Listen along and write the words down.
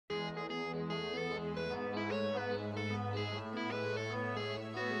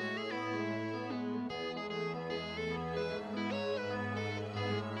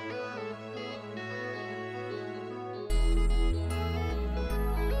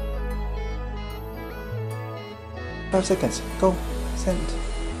5 seconds. Go. Send.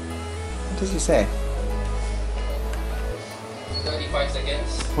 What does it say? 35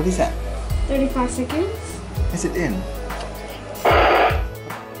 seconds. What is that? 35 seconds. Is it in? 9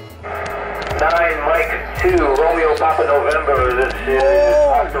 Mike 2 Romeo Papa November. This is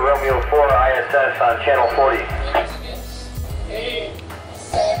Oscar Romeo 4 ISS on channel 40. 8,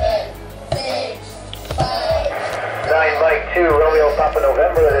 7, 6, 5. 9 Mike 2 Romeo Papa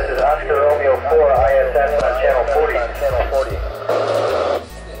November. This is Oscar Romeo 4 ISS on channel 40.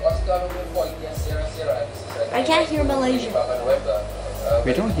 I can't hear Malaysia.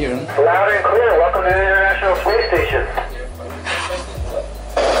 We don't hear him. Loud and clear. Welcome to the International Space Station.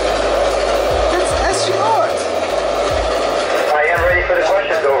 That's astronaut! I am ready for the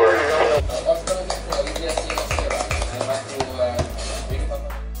questions. Over.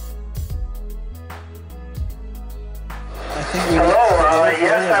 I think we Hello.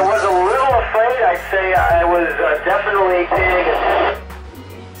 Yes, I was a little afraid. I'd say I was definitely paying attention.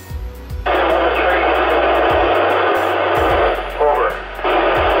 Over.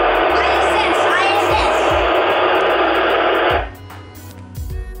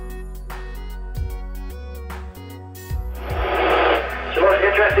 The most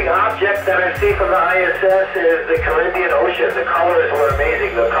interesting object that I see from the ISS is the Caribbean Ocean. The colors were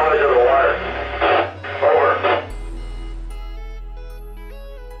amazing. The colors of the water. Over.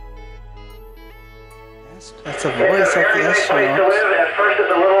 That's the voice of the It's a very nice place to astronaut. live. At first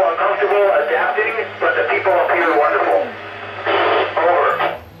it's a little uncomfortable adapting, but the people up here are wonderful.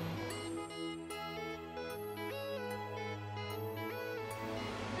 Over.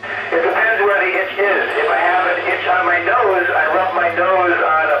 It depends where the itch is. If I have an itch on my nose, I rub my nose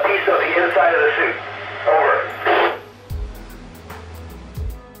on a piece of the inside of the suit. Over.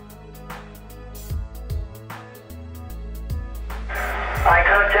 I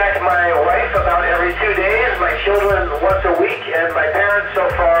contact my wife about every 2 days, my children once a week, and my parents so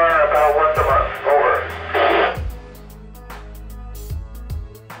far about once a month. Over.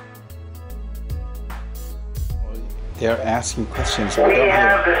 They're asking questions. We We don't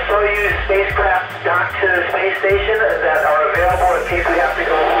have hear. the Soyuz spacecraft docked to the space station that are available in case we have to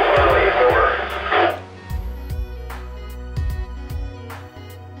go early. Over.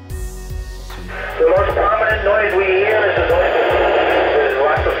 The most prominent noise we hear is the noise of there's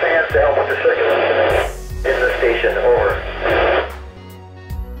lots of fans to help with the circulation in the station. Over.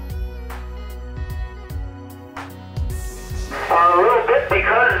 A little bit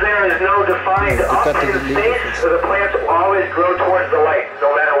because there is no defined Yeah, up got to in delete space, this. so the plants always grow towards the light,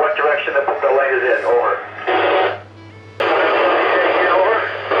 no matter what direction the light is in. Over. Over.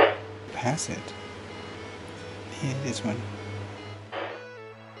 Pass it. Here, this one.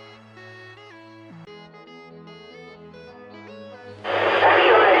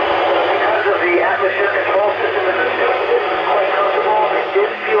 Actually, because of the atmosphere control system in the suit, it was quite comfortable. It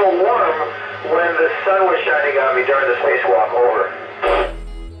did feel warm when the sun was shining on me during the spacewalk. Over.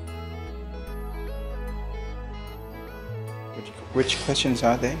 Which questions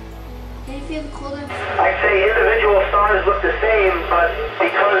are they? Can you feel the colder? I'd say individual stars look the same, but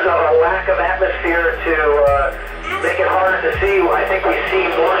because of a lack of atmosphere to make it harder to see, I think we see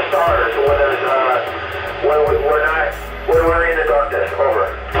more stars when there's when we're in the darkness. Over.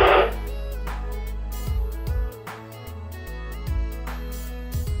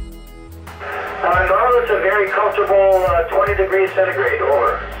 Normally it's a very comfortable 20 degrees centigrade.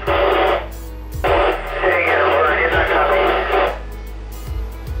 Over. Say again. We're in the copy.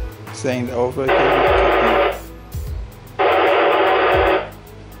 Saying the over again.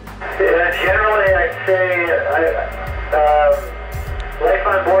 Generally, I'd say life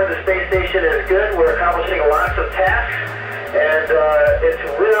on board the space station is good. We're accomplishing lots of tasks, and it's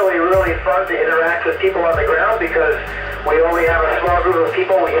really, really fun to interact with people on the ground because we only have a small group of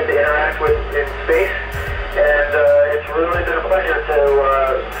people we get to interact with in space, and it's really been a pleasure to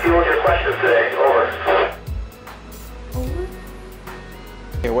field your questions today. Over. Over?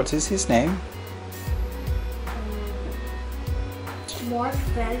 Okay, what is his name? Mark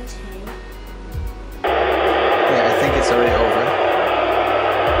Vande. Yeah, I think it's already over.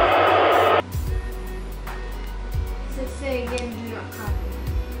 So say again, do not copy.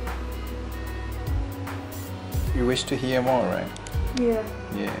 You wish to hear more, right? Yeah.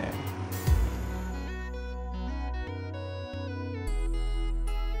 Yeah.